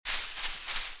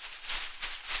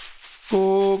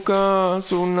Koka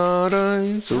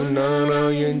sunarai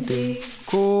sunarayanti.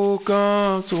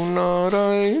 Koka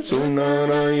sunarai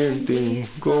sunarayanti.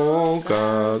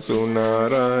 Koka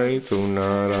sunarai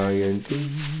sunarayanti.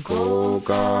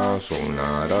 Koka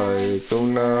sunarai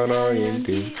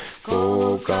sunarayanti.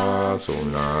 Koka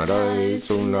sunarai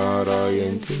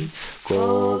sunarayanti.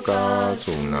 Koka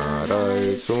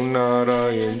sunarai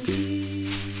sunarayanti.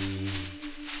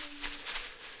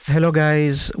 Hello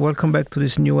guys, welcome back to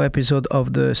this new episode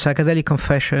of the Psychedelic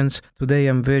Confessions. Today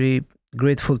I'm very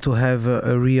grateful to have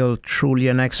a real, truly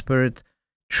an expert,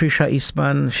 Trisha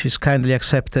Eastman. She's kindly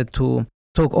accepted to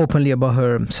talk openly about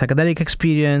her psychedelic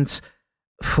experience.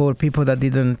 For people that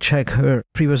didn't check her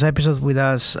previous episode with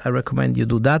us, I recommend you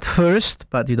do that first,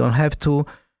 but you don't have to.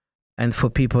 And for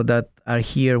people that are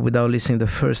here without listening to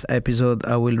the first episode,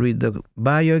 I will read the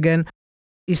bio again.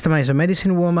 Eastman is a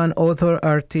medicine woman, author,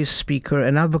 artist, speaker,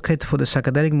 and advocate for the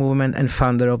psychedelic movement and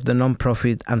founder of the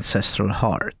non-profit Ancestral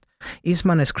Heart.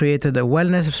 Eastman has created a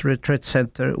wellness retreat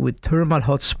center with thermal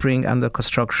hot spring under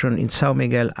construction in São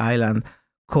Miguel Island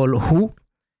called Who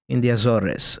in the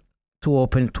Azores, to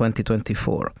open in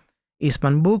 2024.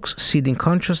 Eastman books, Seeding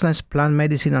Consciousness, Plant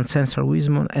Medicine, Ancestral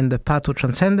Wisdom, and The Path to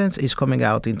Transcendence is coming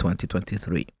out in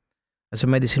 2023. As a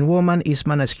medicine woman,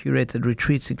 Eastman has curated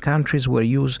retreats in countries where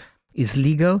use is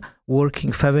legal,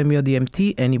 working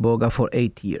 5-MeO-DMT and Iboga for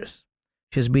 8 years.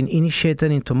 She has been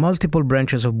initiated into multiple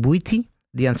branches of Bwiti,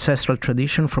 the ancestral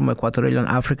tradition from Equatorial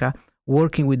Africa,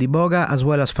 working with Iboga, as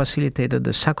well as facilitated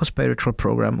the psychospiritual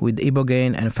program with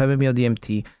Ibogaine and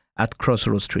 5-MeO-DMT at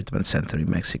Crossroads Treatment Center in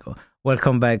Mexico.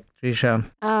 Welcome back, Trisha.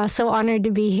 So honored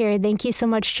to be here. Thank you so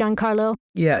much, Giancarlo.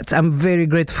 Yeah, I'm very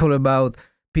grateful about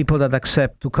people that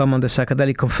accept to come on the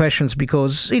Psychedelic Confessions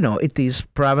because, it is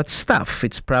private stuff.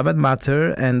 It's private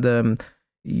matter. And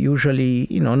usually,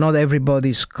 not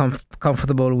everybody's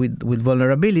comfortable with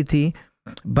vulnerability.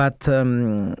 But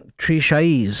Trisha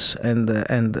is.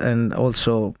 And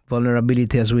also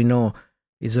vulnerability, as we know,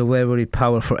 is a very, very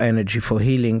powerful energy for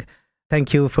healing.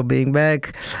 Thank you for being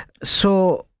back.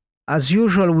 So, as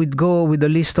usual, we'd go with a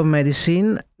list of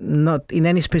medicine, not in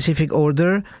any specific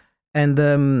order. And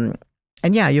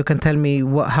yeah, you can tell me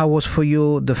how was for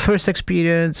you the first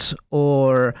experience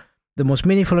or the most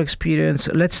meaningful experience.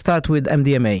 Let's start with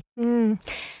MDMA.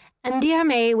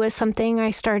 MDMA was something I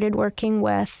started working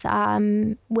with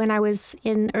when I was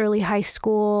in early high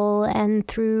school and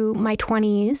through my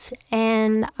 20s.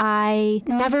 And I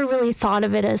never really thought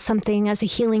of it as a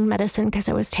healing medicine because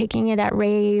I was taking it at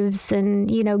raves and,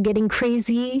 getting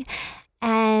crazy.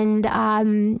 And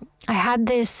I had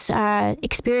this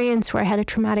experience where I had a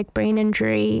traumatic brain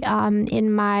injury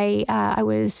I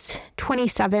was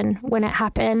 27 when it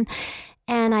happened.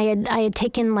 And I had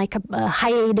taken like a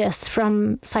hiatus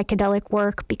from psychedelic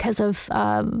work because of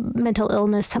mental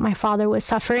illness that my father was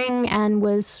suffering and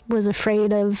was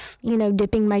afraid of,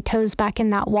 dipping my toes back in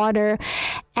that water.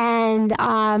 And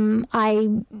I,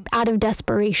 out of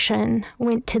desperation,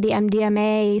 went to the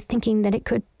MDMA thinking that it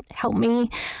could help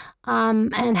me.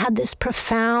 And had this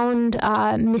profound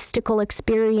mystical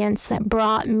experience that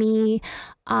brought me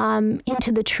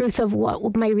into the truth of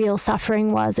what my real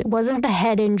suffering was. It wasn't the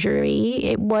head injury.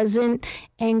 It wasn't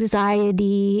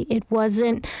anxiety. It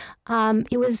wasn't.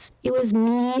 It was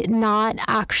me not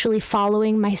actually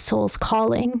following my soul's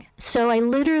calling. So I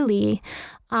literally.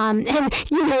 And,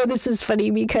 this is funny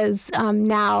because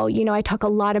now, I talk a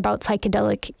lot about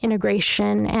psychedelic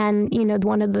integration. And,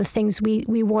 one of the things we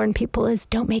warn people is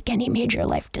don't make any major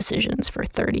life decisions for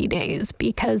 30 days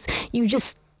because you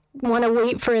just want to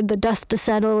wait for the dust to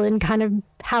settle and kind of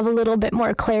have a little bit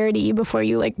more clarity before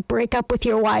you break up with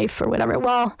your wife or whatever.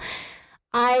 Well,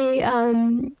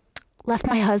 I left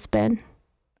my husband.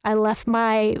 I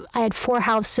had 4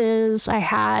 houses. I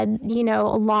had, a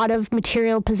lot of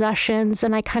material possessions.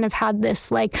 And I kind of had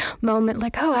this moment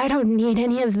oh, I don't need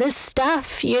any of this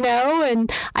stuff,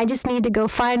 and I just need to go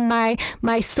find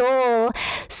my soul.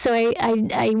 So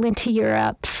I went to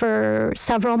Europe for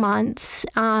several months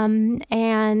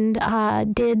and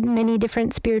did many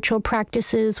different spiritual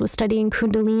practices, was studying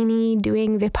Kundalini,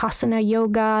 doing Vipassana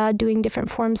yoga, doing different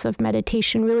forms of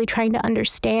meditation, really trying to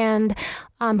understand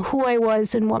who I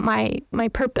was and what my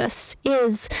purpose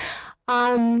is.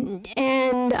 Really,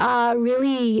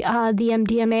 the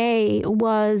MDMA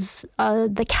was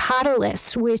the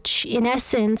catalyst, which in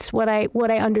essence, what I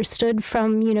understood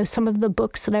from, some of the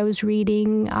books that I was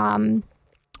reading,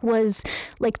 was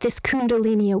like this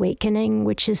Kundalini awakening,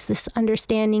 which is this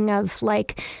understanding of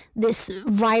like this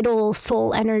vital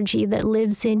soul energy that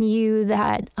lives in you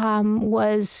that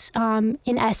was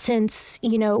in essence,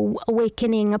 you know,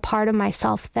 awakening a part of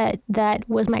myself that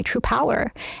was my true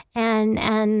power. And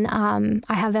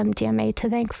I have MDMA to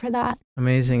thank for that.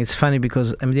 Amazing. It's funny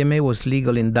because MDMA was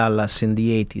legal in Dallas in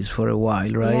the 80s for a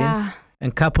while, right? Yeah.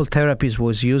 And couple therapies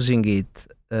was using it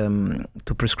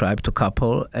to prescribe to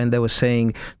couple, and they were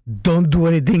saying, don't do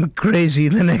anything crazy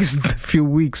the next few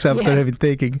weeks after having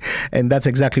taken. And that's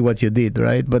exactly what you did,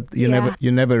 right? But you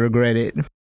never regret it.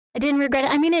 I didn't regret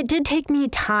it. I mean, it did take me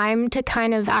time to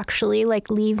kind of actually like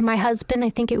leave my husband. I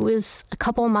think it was a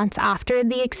couple months after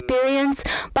the experience,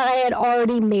 but I had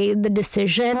already made the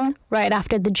decision right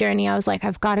after the journey. I was like,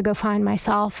 I've got to go find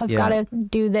myself. I've got to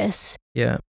do this.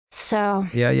 Yeah. So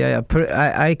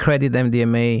I credit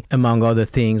MDMA, among other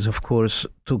things, of course,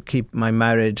 to keep my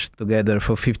marriage together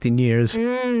for 15 years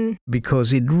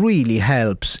because it really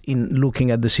helps in looking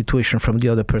at the situation from the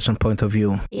other person's point of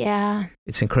view. Yeah.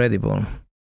 It's incredible.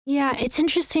 Yeah, it's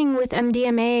interesting with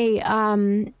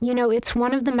MDMA. You know, it's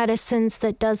one of the medicines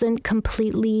that doesn't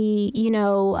completely, you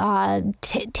know,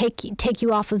 take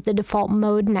you off of the default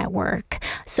mode network.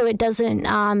 So it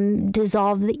doesn't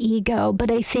dissolve the ego. But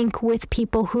I think with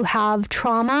people who have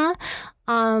trauma,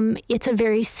 it's a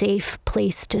very safe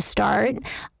place to start.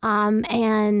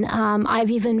 And I've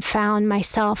even found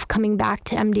myself coming back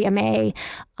to MDMA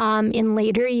in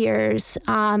later years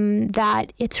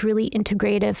that it's really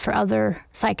integrative for other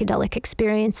psychedelic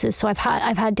experiences. So I've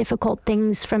had difficult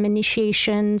things from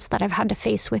initiations that I've had to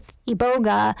face with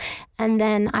Iboga, and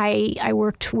then I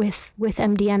worked with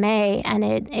MDMA, and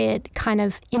it kind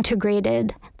of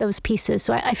integrated those pieces.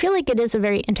 So I feel like it is a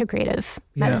very integrative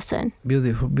medicine.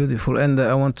 Beautiful, beautiful. And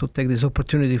I want to take this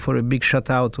opportunity for a big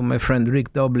shout out to my friend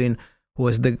Rick Doblin, who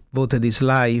has devoted his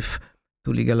life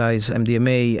to legalize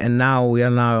MDMA, and now we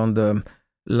are on the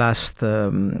last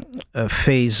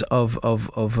phase of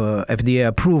FDA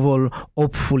approval.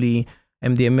 Hopefully,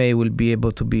 MDMA will be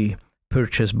able to be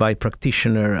purchased by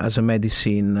practitioner as a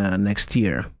medicine next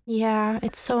year. Yeah,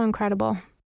 it's so incredible.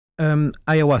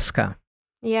 Ayahuasca.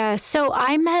 Yeah, so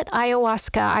I met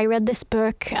ayahuasca. I read this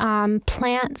book,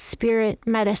 Plant Spirit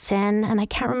Medicine, and I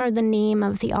can't remember the name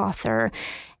of the author.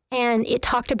 And it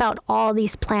talked about all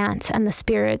these plants and the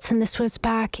spirits. And this was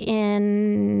back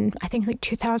in, I think, like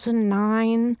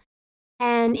 2009.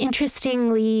 And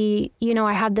interestingly, you know,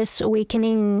 I had this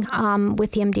awakening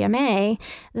with the MDMA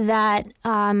that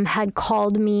had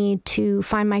called me to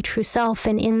find my true self.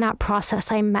 And in that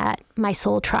process, I met my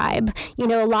soul tribe. You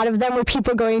know, a lot of them were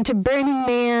people going to Burning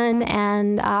Man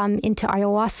and into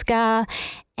ayahuasca.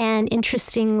 And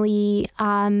interestingly,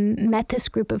 met this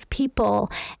group of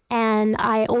people. And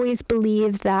I always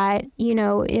believe that, you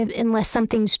know, unless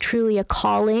something's truly a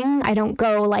calling, I don't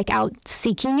go like out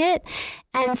seeking it.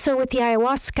 And so with the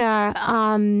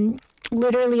ayahuasca,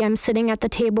 literally I'm sitting at the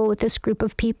table with this group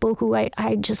of people who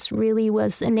I just really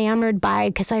was enamored by,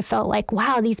 because I felt like,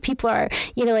 wow, these people are,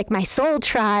 you know, like my soul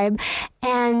tribe.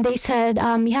 And they said,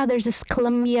 yeah, there's this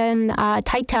Colombian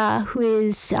Taita who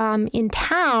is in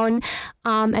town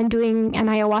and doing an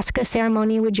ayahuasca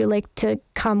ceremony. Would you like to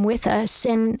come with us?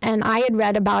 And I had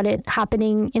read about it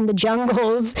happening in the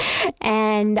jungles,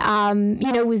 and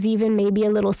you know, was even maybe a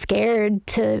little scared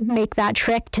to make that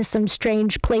trek to some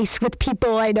strange place with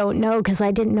people I don't know, because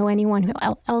I didn't know anyone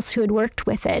else who had worked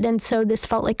with it. And so this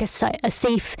felt like a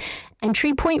safe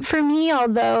entry point for me,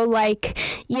 although, like,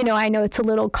 you know, I know it's a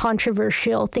little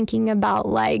controversial thinking about,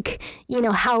 like, you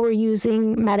know, how we're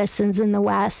using medicines in the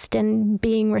West and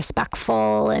being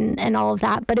respectful and all of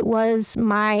that. But it was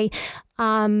my,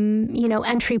 you know,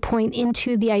 entry point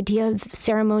into the idea of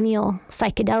ceremonial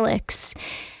psychedelics.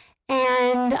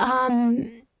 And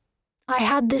I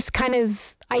had this kind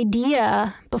of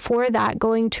idea before that,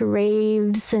 going to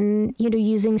raves and, you know,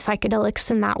 using psychedelics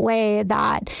in that way,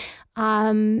 that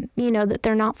you know, that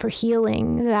they're not for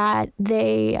healing, that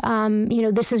they, you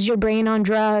know, this is your brain on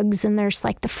drugs, and there's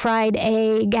like the fried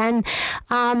egg. And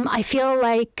I feel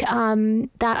like that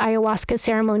ayahuasca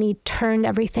ceremony turned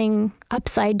everything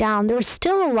upside down. There was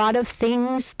still a lot of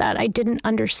things that I didn't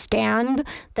understand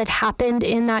that happened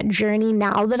in that journey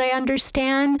now that I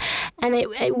understand. And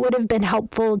it would have been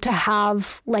helpful to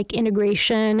have like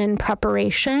integration and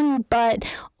preparation. But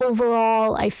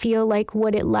overall, I feel like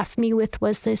what it left me with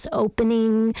was this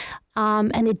opening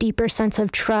and a deeper sense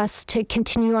of trust to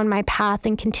continue on my path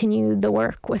and continue the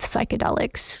work with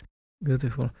psychedelics.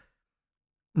 Beautiful.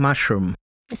 Mushroom.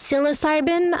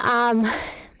 Psilocybin,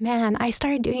 man, I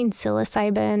started doing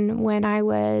psilocybin when I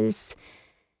was,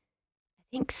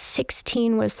 think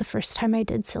 16 was the first time I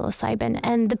did psilocybin.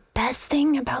 And the best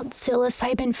thing about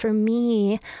psilocybin for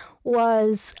me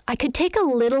was I could take a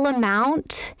little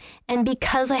amount, and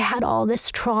because I had all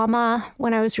this trauma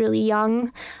when I was really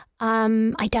young,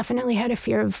 I definitely had a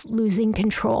fear of losing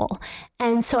control.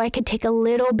 And so I could take a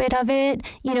little bit of it,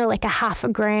 like a half a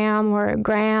gram or a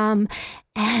gram,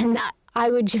 and I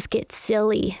would just get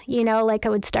silly, like I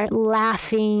would start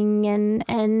laughing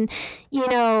and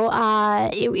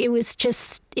it was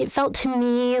just, it felt to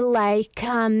me like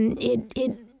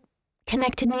it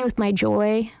connected me with my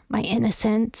joy, my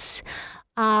innocence.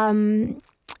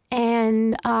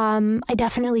 I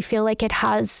definitely feel like it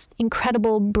has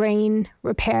incredible brain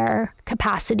repair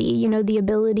capacity, the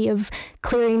ability of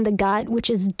clearing the gut, which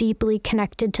is deeply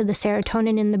connected to the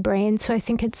serotonin in the brain. So I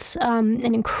think it's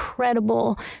an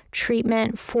incredible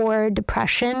treatment for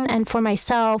depression. And for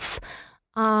myself,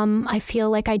 I feel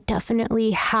like I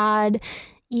definitely had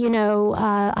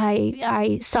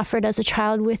I suffered as a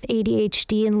child with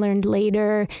ADHD and learned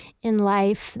later in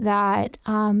life that,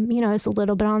 I was a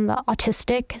little bit on the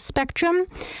autistic spectrum.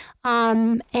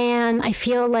 And I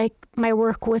feel like my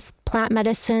work with plant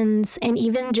medicines and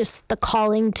even just the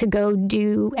calling to go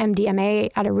do MDMA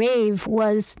at a rave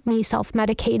was me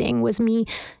self-medicating, was me,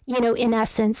 in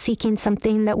essence, seeking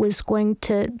something that was going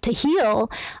to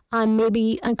heal,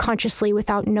 maybe unconsciously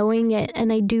without knowing it.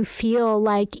 And I do feel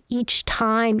like each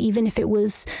time, even if it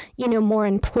was, more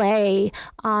in play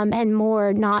and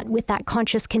more not with that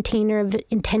conscious container of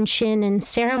intention and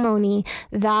ceremony,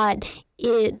 that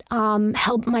it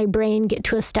helped my brain get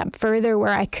to a step further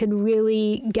where I could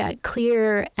really get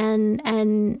clear and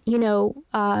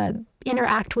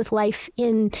interact with life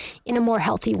in a more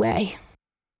healthy way.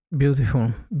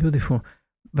 Beautiful.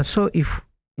 But so if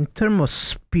in terms of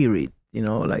spirit,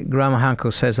 like Graham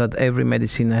Hancock says that every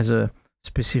medicine has a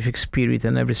specific spirit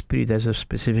and every spirit has a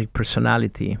specific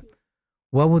personality,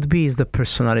 what would be the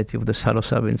personality of the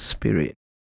psilocybin spirit?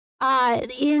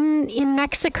 In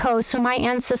Mexico, so my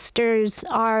ancestors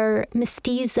are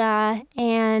mestiza,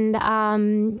 and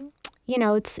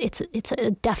it's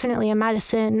definitely a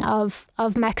medicine of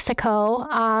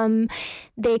Mexico.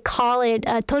 They call it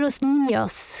todos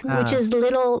niños, which is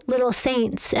little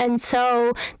saints. And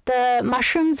so the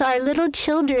mushrooms are little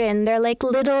children. They're like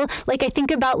I think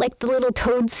about like the little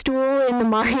toadstool in the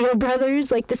Mario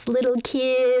Brothers, like this little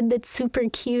kid that's super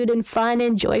cute and fun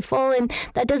and joyful. And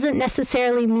that doesn't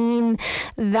necessarily mean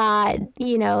that,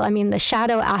 the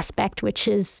shadow aspect, which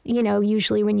is,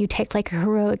 usually when you take like a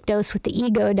heroic dose with the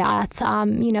ego death,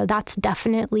 that's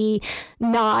definitely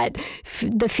not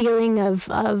the feeling of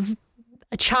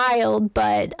a child,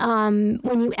 but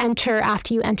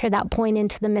after you enter that point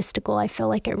into the mystical, I feel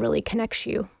like it really connects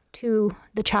you to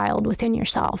the child within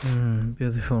yourself.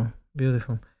 Beautiful.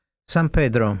 San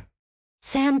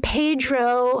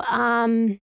Pedro,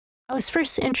 I was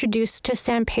first introduced to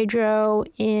San Pedro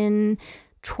in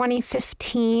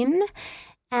 2015.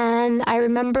 And I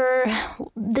remember,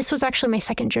 this was actually my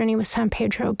second journey with San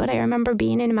Pedro, but I remember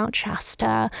being in Mount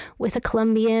Shasta with a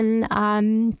Colombian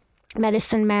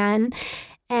medicine man,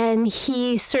 and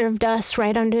he served us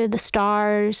right under the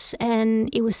stars, and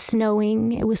it was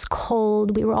snowing, it was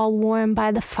cold, we were all warm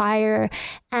by the fire.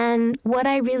 And what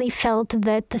I really felt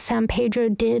that the San Pedro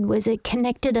did was it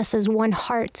connected us as one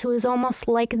heart. So it was almost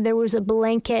like there was a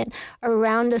blanket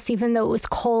around us, even though it was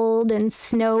cold and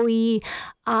snowy.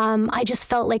 I just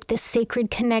felt like this sacred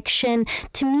connection.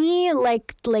 To me,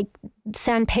 like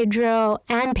San Pedro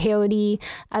and peyote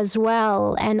as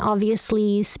well, and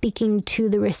obviously speaking to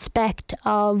the respect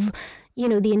of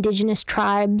the indigenous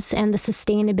tribes and the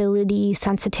sustainability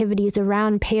sensitivities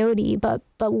around peyote. But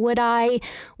what I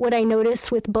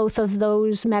notice with both of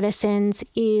those medicines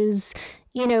is,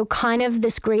 kind of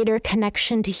this greater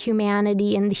connection to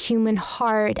humanity and the human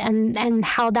heart, and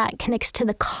how that connects to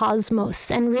the cosmos,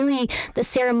 and really the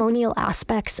ceremonial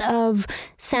aspects of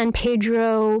San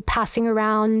Pedro passing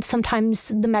around sometimes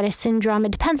the medicine drum.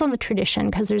 It depends on the tradition,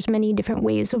 because there's many different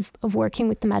ways of working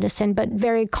with the medicine, but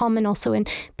very common also in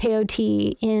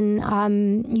peyote, in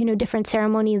different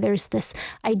ceremony. There's this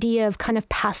idea of kind of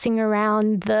passing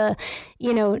around the,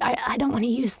 I don't want to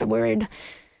use the word,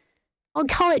 I'll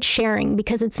call it sharing,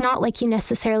 because it's not like you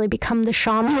necessarily become the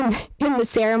shaman in the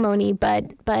ceremony,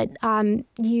 but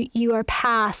you are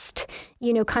past,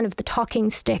 kind of the talking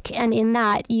stick. And in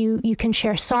that you can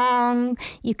share song,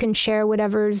 you can share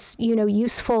whatever's,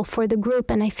 useful for the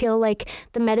group. And I feel like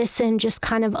the medicine just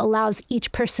kind of allows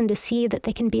each person to see that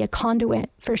they can be a conduit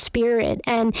for spirit.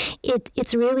 And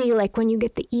it's really like when you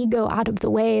get the ego out of the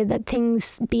way, that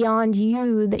things beyond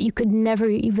you that you could never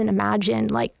even imagine,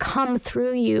 like come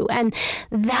through you. And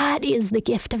that is the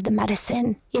gift of the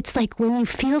medicine. It's like when you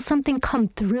feel something come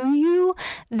through you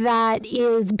that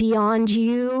is beyond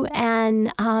you,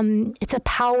 and it's a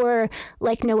power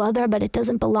like no other, but it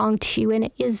doesn't belong to you, and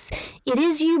it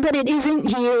is you, but it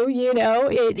isn't you. You know,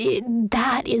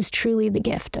 that is truly the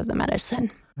gift of the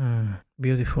medicine.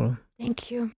 Beautiful.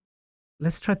 Thank you.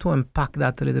 Let's try to unpack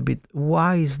that a little bit.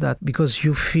 Why is that? Because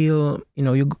you feel,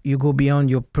 you go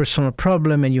beyond your personal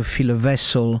problem and you feel a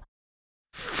vessel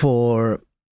for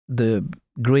the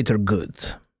greater good.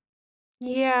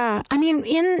 Yeah. I mean,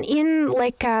 in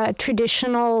like a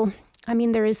traditional,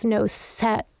 there is no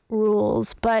set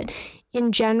rules, but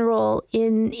in general,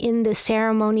 in the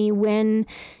ceremony, when,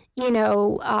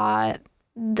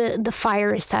 the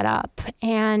fire is set up.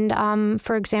 And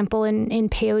for example, in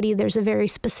peyote, there's a very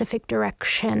specific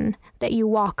direction that you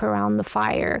walk around the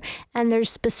fire. And there's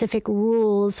specific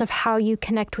rules of how you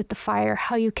connect with the fire,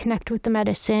 how you connect with the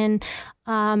medicine.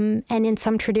 And in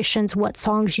some traditions, what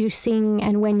songs you sing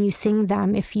and when you sing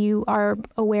them, if you are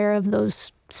aware of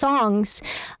those songs.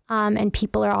 And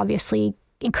people are obviously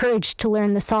encouraged to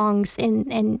learn the songs in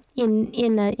an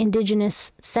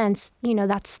indigenous sense.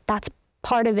 That's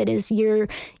part of it, is you're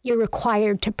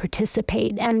required to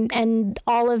participate, and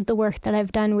all of the work that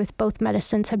I've done with both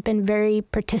medicines have been very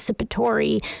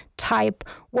participatory type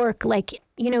work, like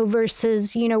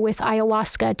versus with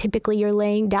ayahuasca, typically you're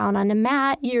laying down on a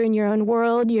mat, you're in your own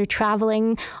world, you're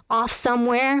traveling off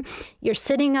somewhere, you're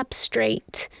sitting up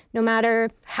straight no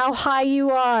matter how high you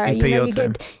are.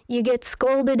 You get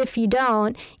scolded if you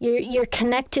don't. You're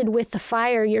connected with the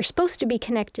fire. You're supposed to be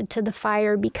connected to the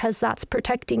fire because that's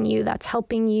protecting you, that's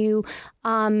helping you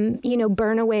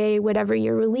burn away whatever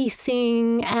you're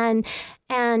releasing, and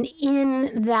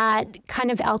in that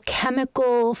kind of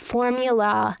alchemical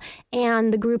formula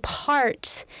and the group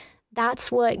heart, that's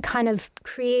what kind of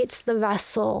creates the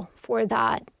vessel for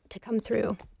that to come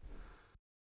through.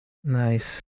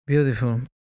 Nice. Beautiful.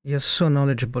 You're so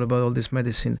knowledgeable about all this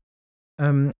medicine.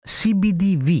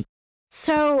 CBDV.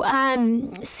 So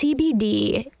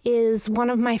CBD is one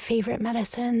of my favorite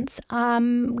medicines.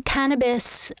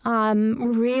 Cannabis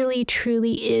really,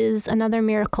 truly is another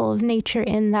miracle of nature,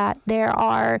 in that there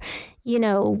are,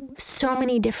 so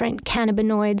many different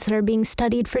cannabinoids that are being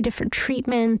studied for different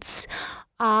treatments.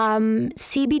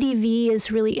 CBDV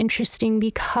is really interesting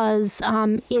because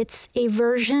it's a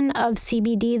version of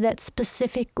CBD that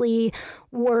specifically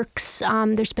works.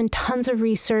 There's been tons of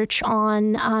research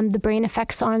on the brain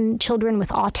effects on children with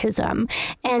autism.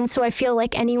 And so I feel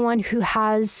like anyone who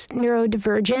has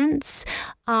neurodivergence,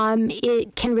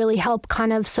 it can really help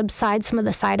kind of subside some of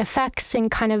the side effects,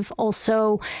 and kind of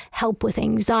also help with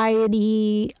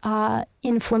anxiety,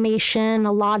 inflammation.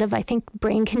 A lot of, I think,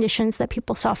 brain conditions that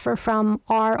people suffer from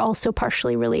are also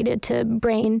partially related to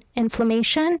brain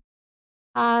inflammation.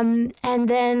 And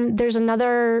then there's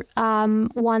another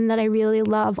one that I really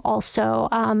love also.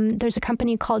 There's a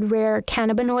company called Rare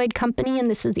Cannabinoid Company, and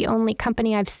this is the only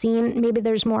company I've seen, maybe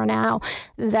there's more now,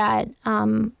 that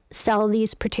sell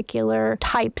these particular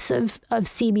types of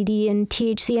CBD and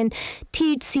THC. And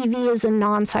THCV is a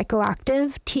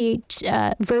non-psychoactive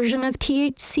version of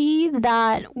THC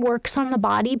that works on the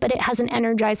body, but it has an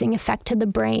energizing effect to the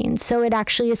brain. So it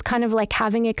actually is kind of like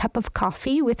having a cup of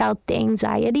coffee without the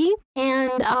anxiety.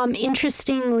 And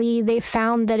interestingly, they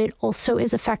found that it also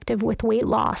is effective with weight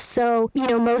loss. So,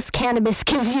 most cannabis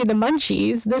gives you the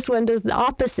munchies. This one does the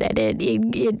opposite.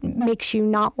 It makes you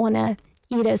not want to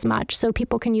eat as much. So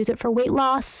people can use it for weight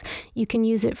loss. You can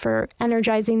use it for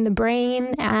energizing the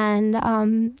brain. And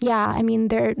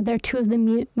they're two of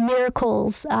the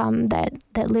miracles that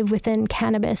live within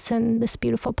cannabis and this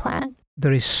beautiful plant.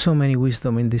 There is so many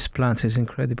wisdom in these plants. It's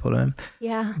incredible.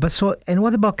 Yeah. And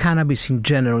what about cannabis in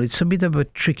general? It's a bit of a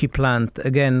tricky plant.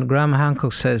 Again, Graham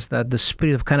Hancock says that the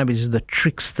spirit of cannabis is the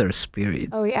trickster spirit.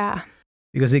 Oh, yeah.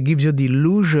 Because it gives you the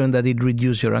illusion that it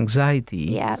reduces your anxiety.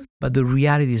 Yeah. But the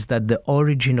reality is that the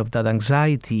origin of that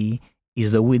anxiety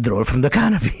is the withdrawal from the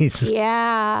cannabis.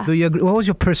 Yeah. Do you agree? What was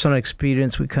your personal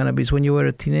experience with cannabis when you were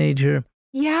a teenager?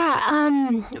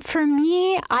 Yeah, for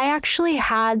me, I actually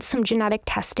had some genetic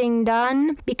testing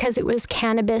done because it was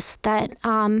cannabis that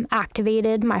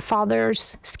activated my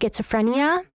father's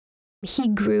schizophrenia. He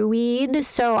grew weed,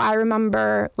 so I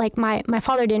remember, like, my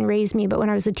father didn't raise me, but when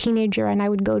I was a teenager and I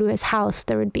would go to his house,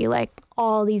 there would be like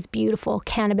all these beautiful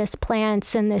cannabis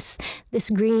plants in this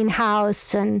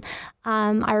greenhouse, and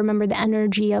I remember the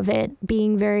energy of it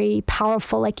being very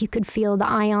powerful. Like you could feel the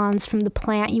ions from the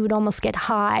plant. You would almost get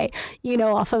high,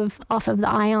 off of the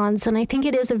ions. And I think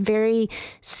it is a very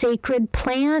sacred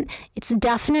plant. It's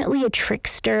definitely a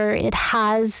trickster. It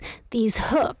has these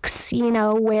hooks,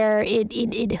 where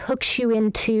it hooks you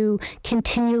into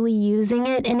continually using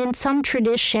it. And in some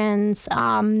traditions,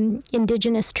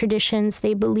 indigenous traditions,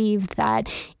 they believe that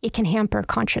it can hamper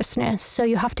consciousness. So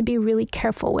you have to be really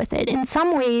careful with it. In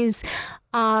some ways,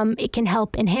 it can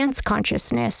help enhance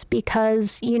consciousness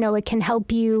because, it can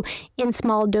help you in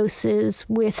small doses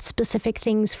with specific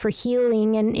things for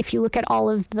healing. And if you look at all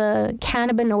of the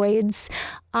cannabinoids,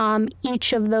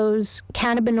 each of those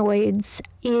cannabinoids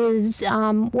is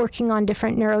working on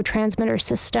different neurotransmitter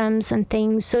systems and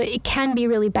things. So it can be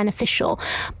really beneficial.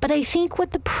 But I think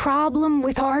what the problem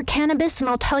with our cannabis, and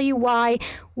I'll tell you why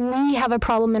we have a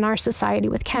problem in our society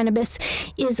with cannabis,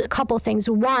 is a couple things.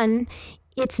 One,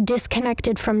 it's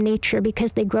disconnected from nature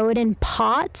because they grow it in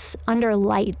pots under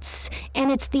lights. And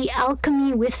it's the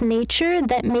alchemy with nature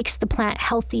that makes the plant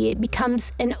healthy. It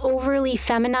becomes an overly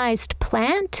feminized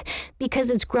plant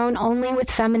because it's grown only with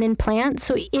feminine plants.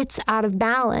 So it's out of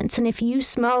balance. And if you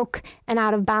smoke an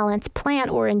out of balance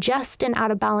plant or ingest an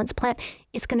out of balance plant,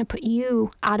 it's going to put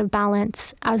you out of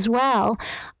balance as well.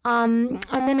 And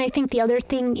then I think the other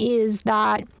thing is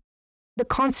that the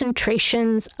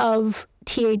concentrations of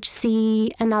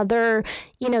THC and other,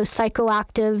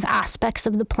 psychoactive aspects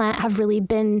of the plant have really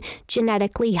been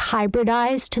genetically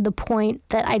hybridized to the point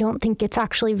that I don't think it's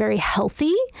actually very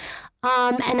healthy.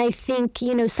 And I think,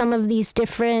 some of these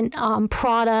different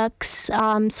products,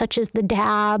 such as the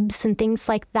dabs and things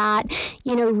like that,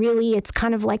 really it's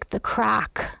kind of like the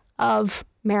crack of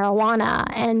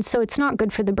marijuana. And so it's not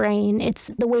good for the brain. It's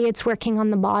the way it's working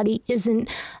on the body isn't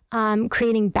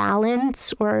creating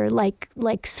balance or like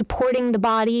supporting the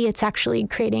body. It's actually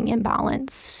creating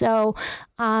imbalance. So,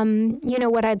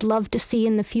 what I'd love to see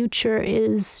in the future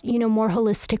is, more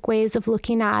holistic ways of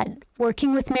looking at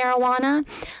working with marijuana.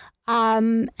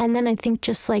 And then I think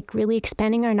just like really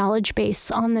expanding our knowledge base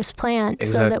on this plant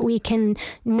so that we can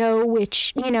know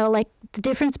which, like the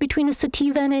difference between a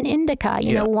sativa and an indica.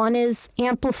 One is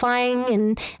amplifying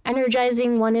and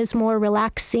energizing, one is more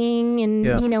relaxing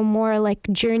and, more like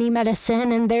journey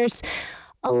medicine. And there's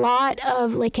a lot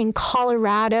of like in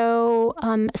Colorado,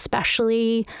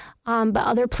 especially, but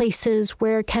other places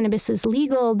where cannabis is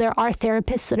legal, there are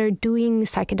therapists that are doing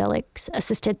psychedelic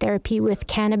assisted therapy with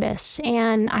cannabis.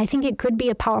 And I think it could be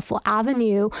a powerful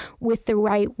avenue with the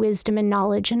right wisdom and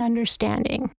knowledge and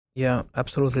understanding. Yeah,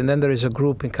 absolutely. And then there is a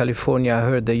group in California, I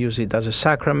heard they use it as a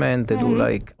sacrament. They do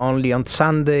like only on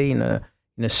Sunday in a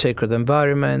sacred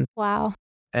environment. Wow.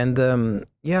 And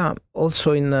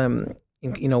also in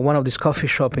one of these coffee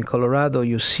shops in Colorado,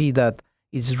 you see that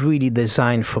it's really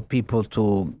designed for people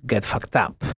to get fucked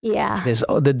up. Yeah. There's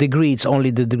the degree, it's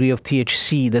only the degree of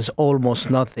THC. There's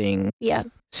almost nothing. Yeah.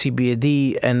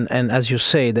 CBD. And as you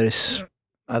say, there is,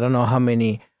 I don't know how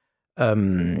many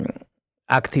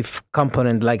active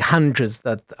components, like hundreds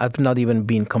that have not even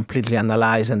been completely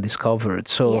analyzed and discovered.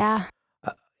 So,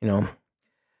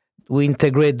 we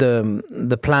integrate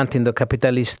the plant in the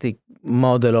capitalistic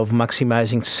model of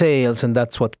maximizing sales, and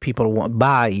that's what people want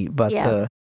buy. But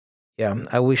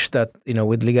I wish that,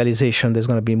 with legalization, there's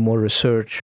going to be more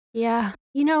research. Yeah.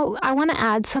 I want to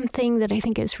add something that I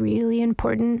think is really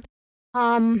important.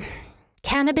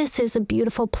 Cannabis is a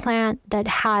beautiful plant that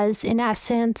has, in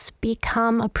essence,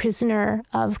 become a prisoner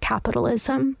of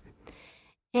capitalism.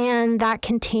 And that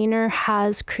container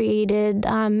has created,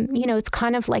 it's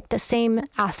kind of like the same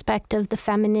aspect of the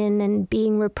feminine and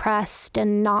being repressed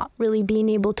and not really being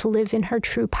able to live in her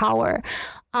true power.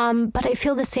 But I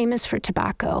feel the same is for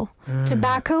tobacco.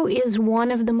 Tobacco is one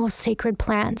of the most sacred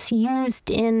plants used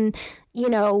in,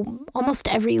 almost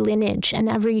every lineage and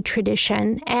every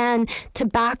tradition. And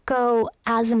tobacco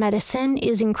as a medicine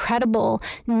is incredible.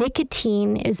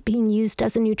 Nicotine is being used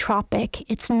as a nootropic.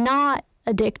 It's not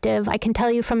addictive. I can tell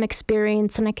you from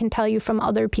experience, and I can tell you from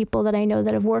other people that I know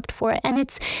that have worked for it. And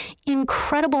it's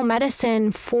incredible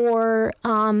medicine for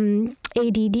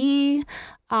ADD,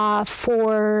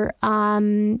 for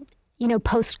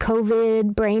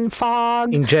post-COVID brain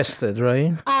fog. Ingested,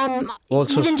 right?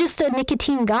 Even just a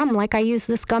nicotine gum. Like I use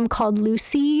this gum called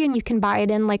Lucy, and you can buy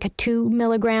it in like a 2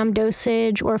 milligram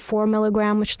dosage or 4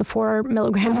 milligram, which the 4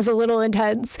 milligram is a little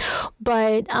intense.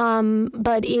 But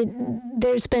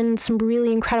there's been some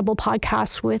really incredible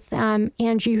podcasts with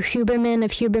Andrew Huberman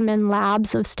of Huberman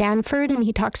Labs of Stanford, and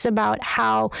he talks about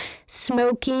how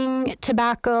smoking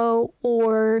tobacco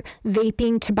or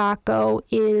vaping tobacco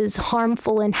is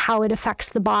harmful and how it it affects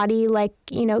the body, like,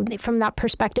 from that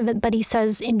perspective. But he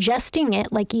says ingesting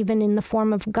it, like even in the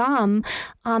form of gum,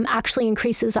 actually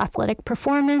increases athletic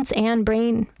performance and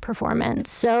brain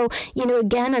performance. So,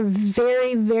 again, a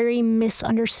very, very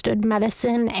misunderstood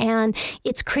medicine. And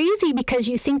it's crazy because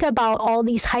you think about all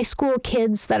these high school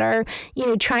kids that are,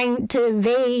 trying to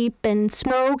vape and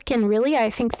smoke. And really, I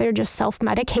think they're just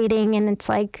self-medicating. And it's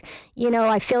like,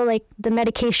 I feel like the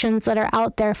medications that are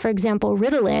out there, for example,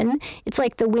 Ritalin, it's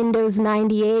like the Windows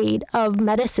 98 of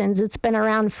medicines. It's been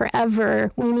around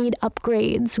forever. We need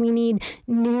upgrades. We need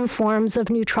new forms of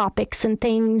nootropics and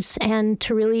things, and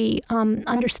to really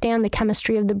understand the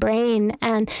chemistry of the brain.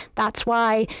 And that's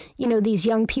why, these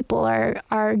young people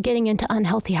are getting into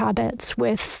unhealthy habits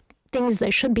with things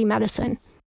that should be medicine.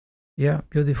 Yeah,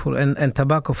 beautiful. And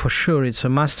tobacco, for sure, it's a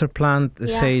master plant. They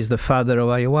say it's the father of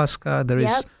ayahuasca. There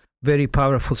is very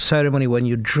powerful ceremony when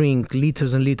you drink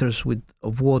liters and liters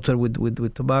of water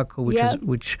with tobacco,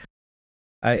 which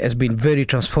has been very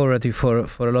transformative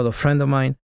for a lot of friends of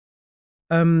mine.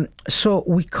 So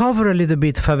we cover a little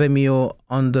bit 5-MeO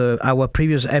on our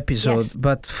previous episode,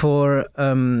 but for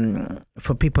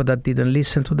people that didn't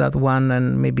listen to that one,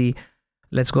 and maybe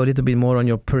let's go a little bit more on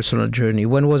your personal journey.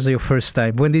 When was your first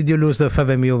time? When did you lose the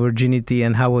 5-MeO virginity,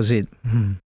 and how was it?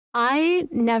 I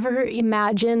never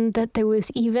imagined that there was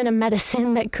even a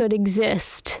medicine that could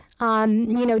exist.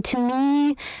 To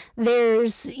me,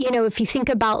 there's, if you think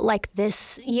about like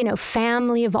this,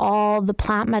 family of all the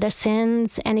plant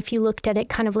medicines, and if you looked at it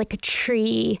kind of like a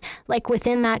tree, like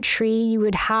within that tree, you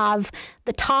would have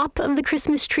the top of the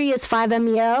Christmas tree is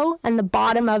 5-MeO, and the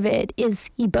bottom of it is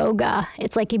Iboga.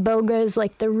 It's like Iboga is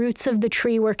like the roots of the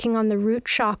tree, working on the root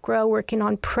chakra, working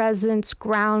on presence,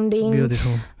 grounding.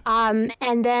 Beautiful.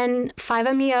 And then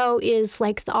 5-MeO is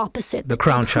like the opposite. The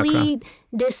crown chakra.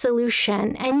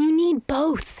 Dissolution, and you need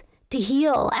both to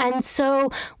heal. And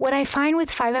so what I find with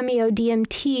 5-MeO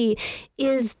DMT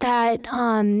is that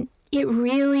it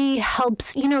really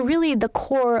helps, really the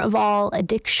core of all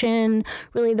addiction,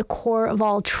 really the core of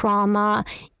all trauma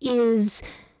is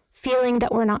feeling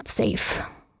that we're not safe,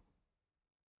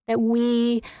 that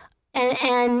we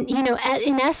And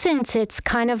in essence, it's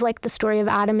kind of like the story of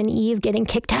Adam and Eve getting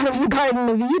kicked out of the Garden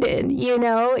of Eden.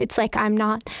 It's like, I'm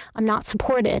not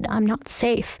supported, I'm not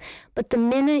safe. But the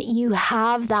minute you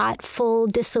have that full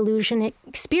disillusion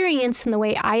experience in the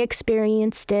way I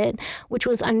experienced it, which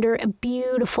was under a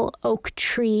beautiful oak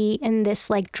tree in this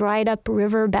like dried up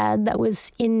riverbed that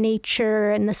was in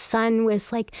nature, and the sun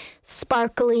was like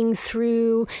sparkling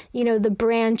through, the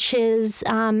branches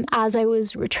as I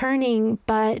was returning.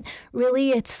 But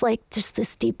really, it's like just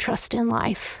this deep trust in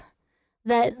life,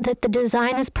 that the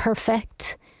design is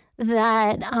perfect,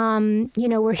 that,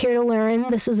 we're here to learn.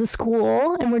 This is a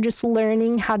school, and we're just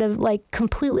learning how to like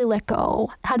completely let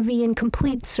go, how to be in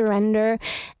complete surrender,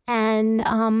 and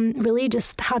really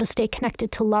just how to stay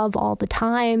connected to love all the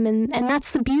time. And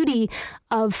that's the beauty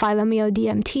of 5-MeO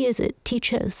DMT, is it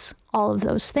teaches all of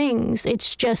those things.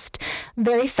 It's just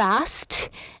very fast.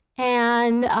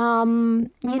 And,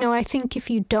 I think if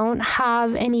you don't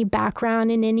have any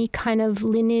background in any kind of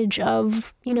lineage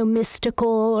of,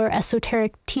 mystical or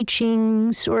esoteric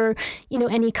teachings or,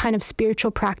 any kind of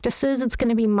spiritual practices, it's going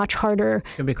to be much harder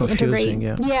to integrate.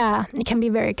 Yeah. Yeah, it can be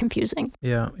very confusing.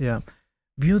 Yeah.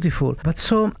 Beautiful. But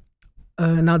so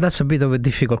now that's a bit of a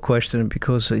difficult question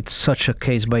because it's such a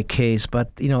case by case.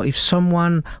 But, if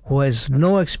someone who has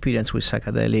no experience with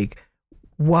psychedelic,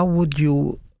 what would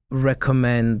you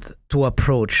recommend to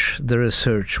approach the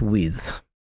research with?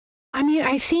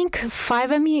 I think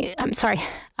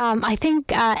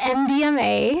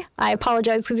MDMA, I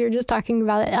apologize because you were just talking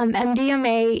about it.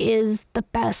 MDMA is the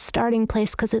best starting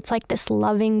place because it's like this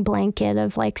loving blanket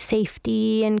of like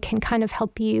safety and can kind of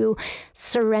help you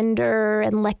surrender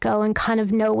and let go and kind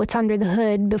of know what's under the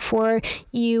hood before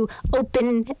you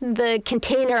open the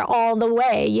container all the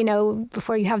way,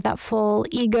 before you have that full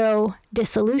ego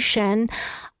dissolution.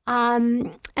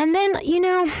 And then,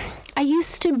 I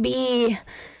used to be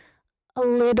a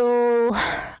little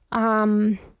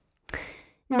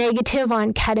negative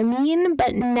on ketamine,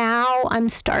 but now I'm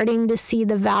starting to see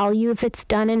the value if it's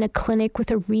done in a clinic with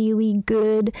a really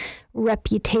good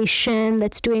reputation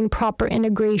that's doing proper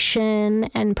integration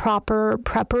and proper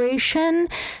preparation,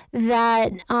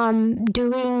 that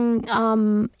doing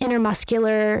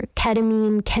intermuscular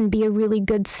ketamine can be a really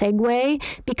good segue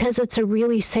because it's a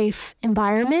really safe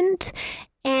environment.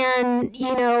 And,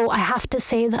 I have to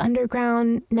say the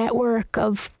underground network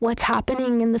of what's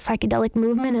happening in the psychedelic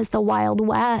movement is the Wild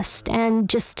West. And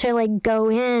just to like go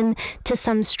in to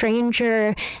some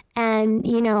stranger and,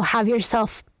 have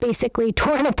yourself basically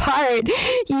torn apart,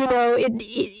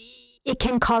 it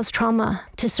can cause trauma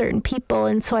to certain people.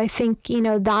 And so I think,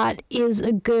 that is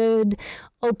a good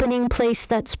opening place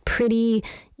that's pretty,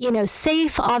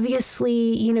 safe.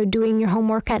 Obviously, doing your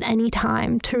homework at any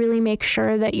time to really make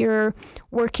sure that you're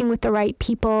working with the right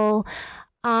people.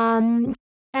 And,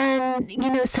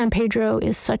 San Pedro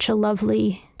is such a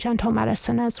lovely, gentle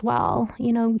medicine as well.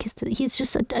 He's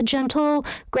just a gentle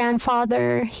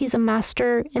grandfather. He's a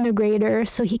master integrator,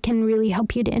 so he can really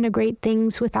help you to integrate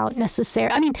things without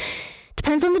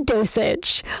depends on the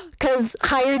dosage, because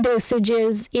higher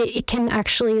dosages, it can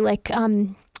actually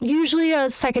usually a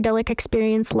psychedelic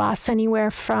experience lasts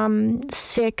anywhere from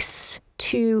 6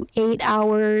 to 8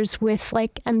 hours with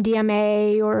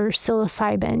MDMA or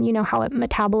psilocybin, how it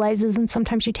metabolizes, and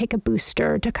sometimes you take a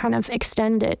booster to kind of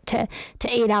extend it to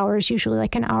 8 hours, usually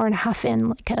an hour and a half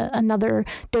in, another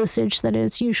dosage that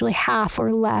is usually half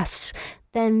or less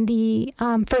than the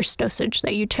first dosage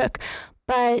that you took.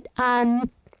 But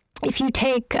if you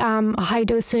take a high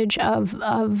dosage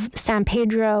of San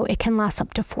Pedro, it can last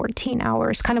up to 14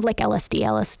 hours, kind of like LSD.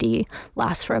 LSD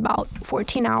lasts for about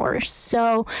 14 hours.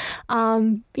 So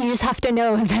you just have to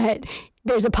know that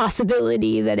there's a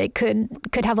possibility that it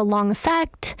could have a long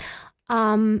effect.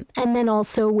 And then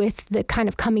also with the kind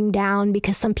of coming down,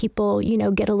 because some people,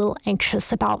 get a little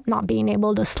anxious about not being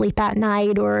able to sleep at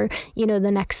night or, the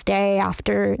next day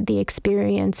after the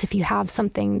experience. If you have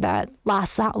something that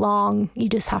lasts that long, you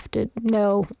just have to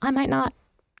know, I might not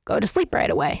go to sleep right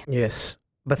away. Yes.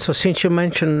 But so since you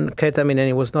mentioned ketamine and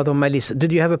it was not on my list,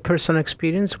 did you have a personal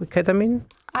experience with ketamine?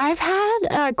 I've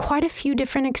had quite a few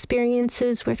different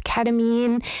experiences with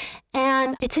ketamine,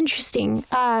 and it's interesting.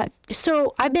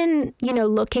 So I've been,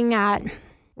 looking at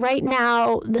right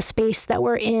now the space that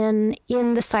we're in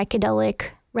the psychedelic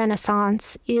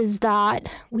renaissance is that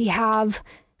we have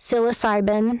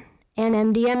psilocybin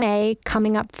and MDMA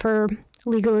coming up for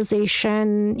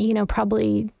legalization,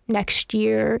 probably next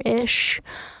year-ish.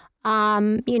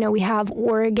 We have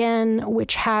Oregon,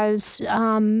 which has,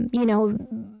 and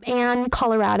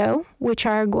Colorado, which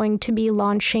are going to be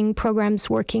launching programs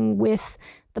working with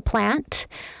the plant.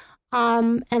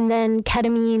 And then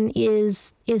ketamine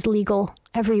is legal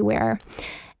everywhere.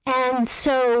 And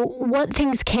so what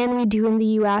things can we do in the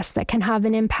U.S. that can have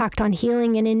an impact on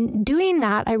healing? And in doing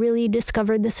that, I really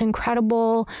discovered this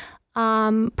incredible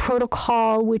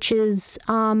protocol, which is,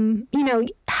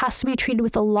 has to be treated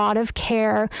with a lot of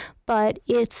care, but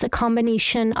it's a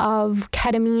combination of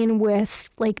ketamine with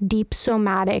deep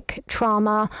somatic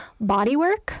trauma body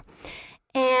work.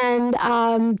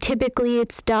 And typically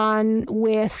it's done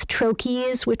with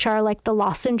troches, which are the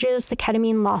lozenges, the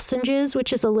ketamine lozenges,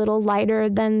 which is a little lighter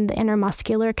than the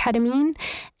intramuscular ketamine.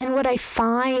 And what I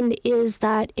find is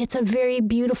that it's a very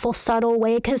beautiful, subtle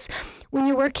way, because when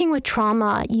you're working with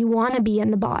trauma, you want to be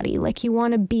in the body, you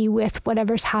want to be with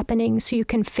whatever's happening so you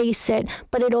can face it,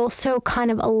 but it also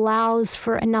kind of allows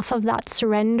for enough of that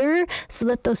surrender so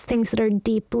that those things that are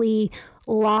deeply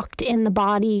locked in the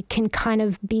body can kind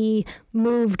of be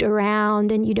moved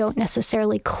around, and you don't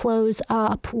necessarily close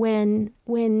up when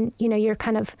you're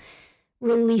kind of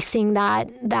releasing that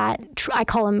I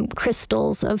call them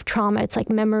crystals of trauma. It's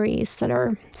memories that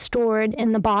are stored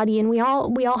in the body, and we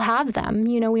all have them.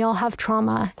 We all have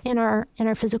trauma in our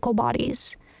physical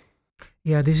bodies.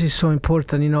 Yeah, this is so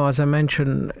important. As I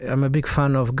mentioned, I'm a big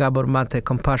fan of Gabor Mate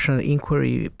compassionate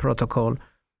inquiry protocol.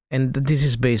 And this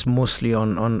is based mostly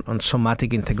on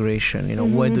somatic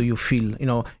integration. Where do you feel?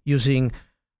 Using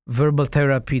verbal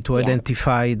therapy to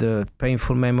identify the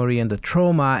painful memory and the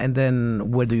trauma, and then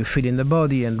where do you feel in the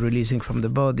body, and releasing from the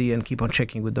body, and keep on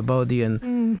checking with the body,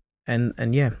 and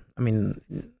yeah.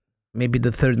 Maybe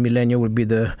the third millennium will be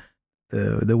the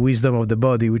wisdom of the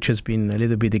body, which has been a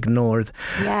little bit ignored.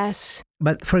 Yes.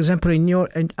 But for example,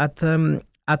 at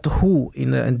WHO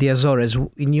in the Azores,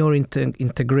 in your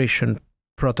integration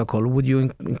protocol, would you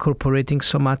incorporating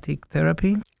somatic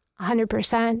therapy?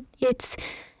 100%.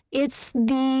 It's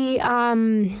the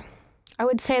I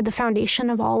would say the foundation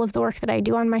of all of the work that I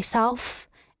do on myself,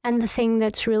 and the thing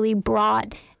that's really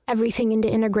brought everything into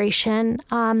integration.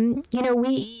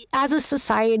 We as a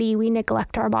society, we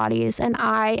neglect our bodies, and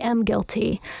I am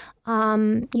guilty.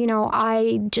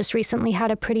 I just recently had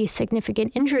a pretty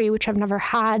significant injury, which I've never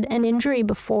had an injury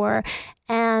before,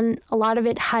 and a lot of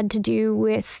it had to do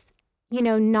with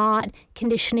not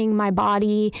conditioning my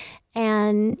body,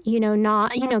 and,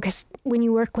 because when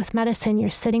you work with medicine, you're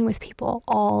sitting with people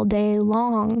all day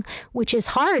long, which is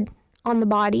hard on the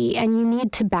body. And you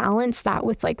need to balance that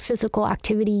with physical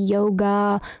activity,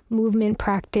 yoga, movement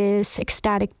practice,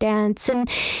 ecstatic dance, and,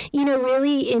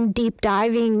 really in deep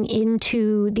diving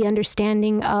into the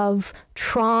understanding of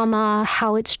trauma,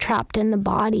 how it's trapped in the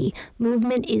body.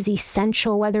 Movement is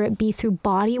essential, whether it be through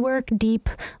body work, deep,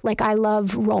 like I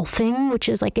love rolfing, which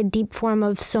is like a deep form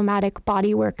of somatic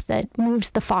body work that moves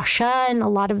the fascia, and a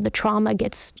lot of the trauma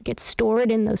gets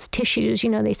stored in those tissues. You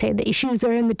know, they say the issues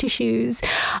are in the tissues.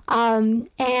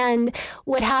 And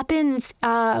what happens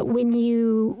when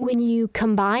you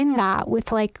combine that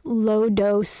with like low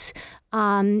dose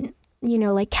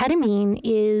like ketamine,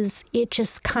 is it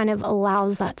just kind of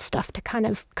allows that stuff to kind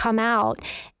of come out.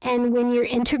 And when you're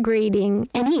integrating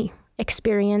any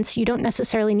experience, you don't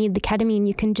necessarily need the ketamine.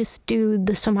 You can just do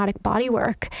the somatic body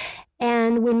work.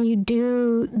 And when you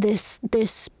do this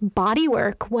body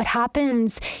work, what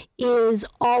happens is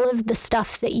all of the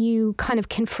stuff that you kind of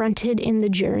confronted in the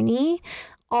journey,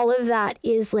 all of that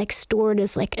is like stored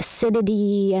as like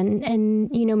acidity and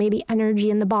maybe energy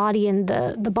in the body, and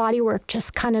the body work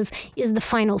just kind of is the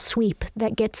final sweep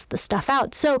that gets the stuff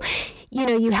out. So,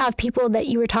 you have people that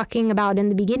you were talking about in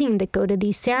the beginning that go to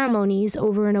these ceremonies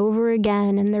over and over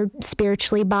again, and they're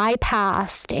spiritually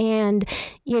bypassed, and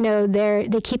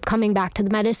they keep coming back to the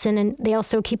medicine, and they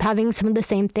also keep having some of the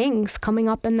same things coming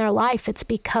up in their life. It's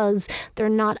because they're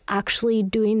not actually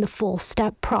doing the full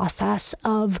step process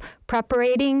of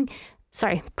preparation,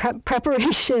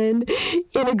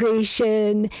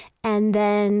 integration, and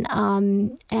then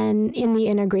and in the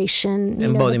integration,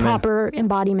 the proper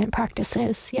embodiment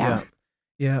practices. Yeah.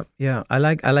 I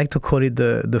like to call it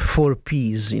the 4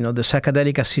 Ps. The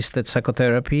psychedelic assisted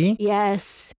psychotherapy.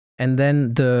 Yes. And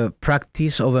then the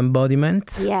practice of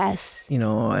embodiment. Yes.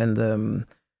 And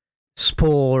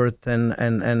sport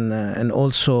and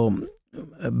also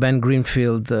Ben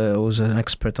Greenfield, who's an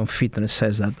expert on fitness,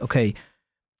 says that, okay,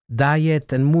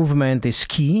 diet and movement is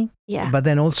key, but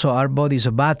then also our body is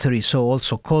a battery, so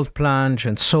also cold plunge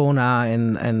and sauna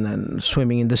and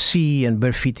swimming in the sea and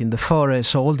bare feet in the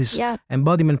forest, so all this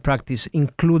embodiment practice,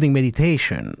 including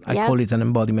meditation. I call it an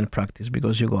embodiment practice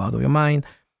because you go out of your mind.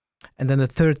 And then the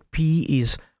 3rd P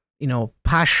is,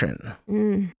 passion.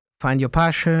 Find your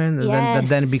passion, that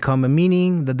then become a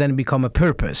meaning, that then become a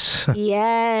purpose.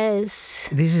 Yes.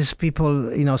 This is people,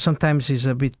 sometimes is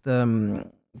a bit,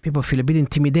 people feel a bit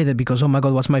intimidated because, oh my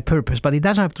God, what's my purpose? But it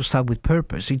doesn't have to start with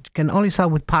purpose. It can only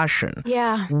start with passion.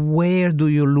 Yeah. Where do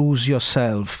you lose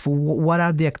yourself? What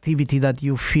are the activity that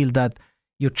you feel that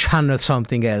you channel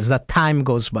something else, that time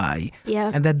goes by? Yeah.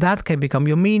 And that can become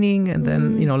your meaning. And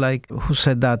then, like who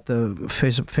said that, the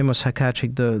famous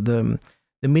psychiatric, the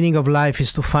meaning of life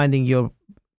is to finding your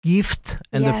gift,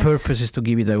 and the purpose is to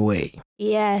give it away.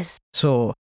 Yes.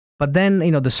 So, but then, the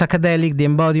psychedelic, the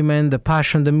embodiment, the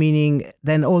passion, the meaning,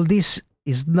 then all this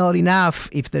is not enough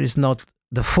if there is not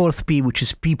the 4th P, which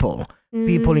is people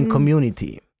in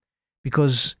community.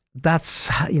 Because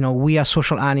that's, we are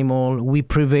social animal. We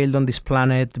prevailed on this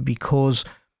planet because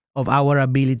of our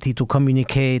ability to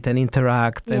communicate and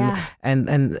interact. And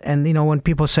when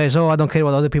people say, oh, I don't care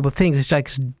what other people think, it's like,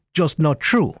 it's just not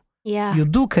true. Yeah. You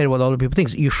do care what other people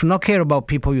think. You should not care about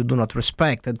people you do not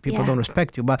respect, and people don't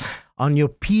respect you. But on your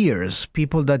peers,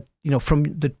 people that,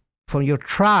 from your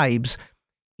tribes,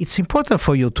 it's important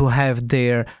for you to have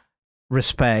their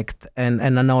respect and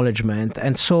acknowledgement.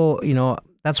 And so,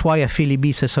 that's why I feel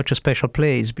Ibiza is such a special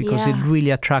place, because it really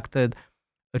attracted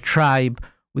a tribe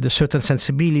with a certain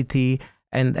sensibility,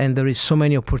 and there is so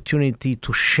many opportunity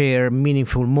to share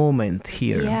meaningful moment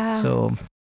here. Yeah. So,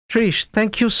 Trish,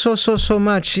 thank you so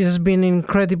much. It has been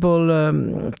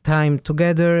incredible time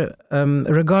together.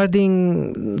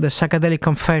 Regarding the psychedelic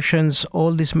confessions,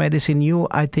 all this medicine, you,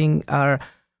 I think, are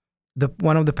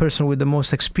one of the person with the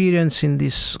most experience in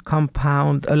this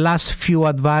compound. A last few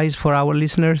advice for our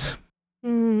listeners.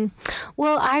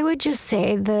 Well, I would just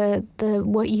say the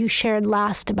what you shared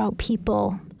last about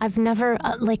people. I've never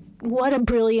what a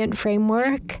brilliant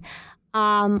framework.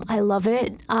 I love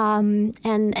it. And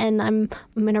I'm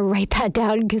going to write that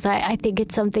down because I think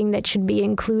it's something that should be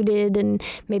included, and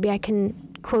maybe I can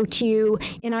quote you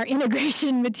in our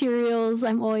integration materials.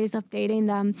 I'm always updating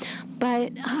them.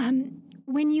 But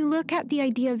when you look at the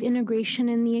idea of integration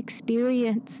and the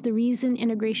experience, the reason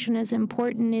integration is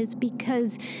important is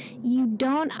because you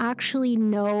don't actually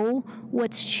know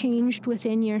what's changed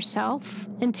within yourself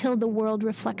until the world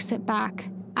reflects it back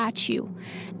at you.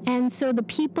 And so the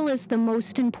people is the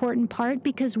most important part,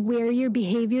 because where your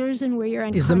behaviors and where your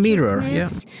unconsciousness is the mirror,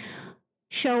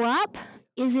 show up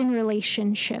is in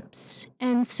relationships.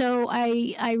 And so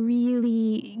I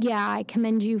really, I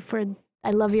commend you for, I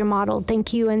love your model.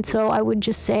 Thank you. And so I would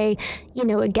just say,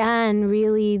 again,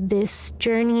 really this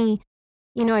journey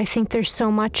I think there's so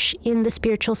much in the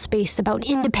spiritual space about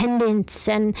independence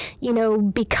and,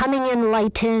 becoming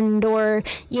enlightened or,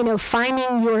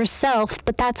 finding yourself.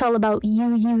 But that's all about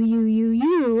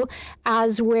you,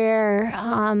 as where,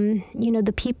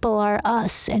 the people are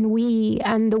us and we,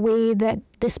 and the way that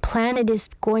this planet is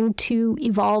going to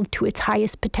evolve to its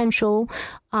highest potential,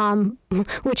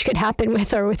 which could happen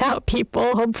with or without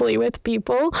people, hopefully with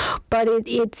people. But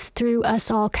it's through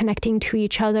us all connecting to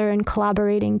each other and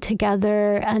collaborating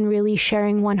together and really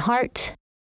sharing one heart.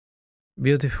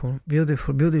 Beautiful,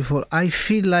 beautiful, beautiful. I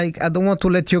feel like I don't want to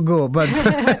let you go, but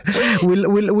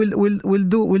we'll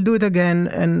do it again,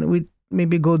 and we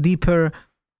maybe go deeper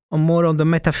on more on the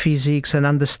metaphysics and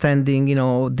understanding,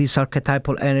 this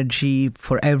archetypal energy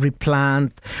for every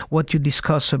plant. What you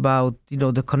discuss about,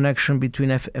 the connection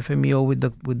between FMEO with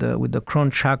the crown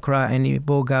chakra and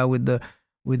Iboga with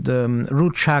the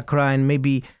root chakra, and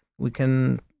maybe we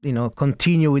can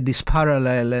continue with this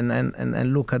parallel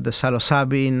and look at the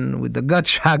psilocybin with the gut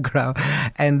chakra,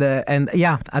 and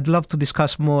yeah, I'd love to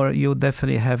discuss more. You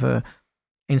definitely have a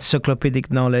encyclopedic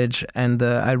knowledge, and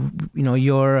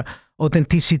your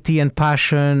authenticity and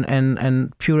passion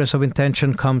and purest of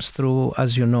intention comes through,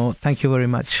 as you know. Thank you very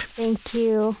much. Thank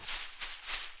you.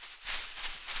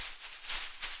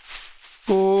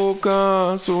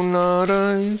 Koka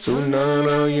sunarai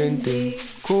sunarayente,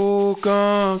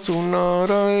 Koka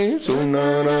sunarai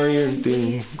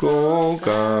sunarayente,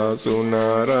 Koka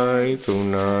sunarai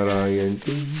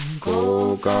sunarayente,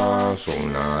 Koka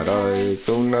sunarai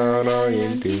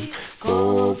sunarayente,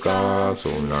 Koka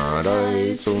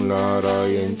sunarai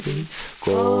sunarayente,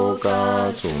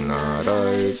 Koka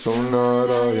sunarai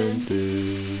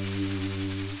sunarayente.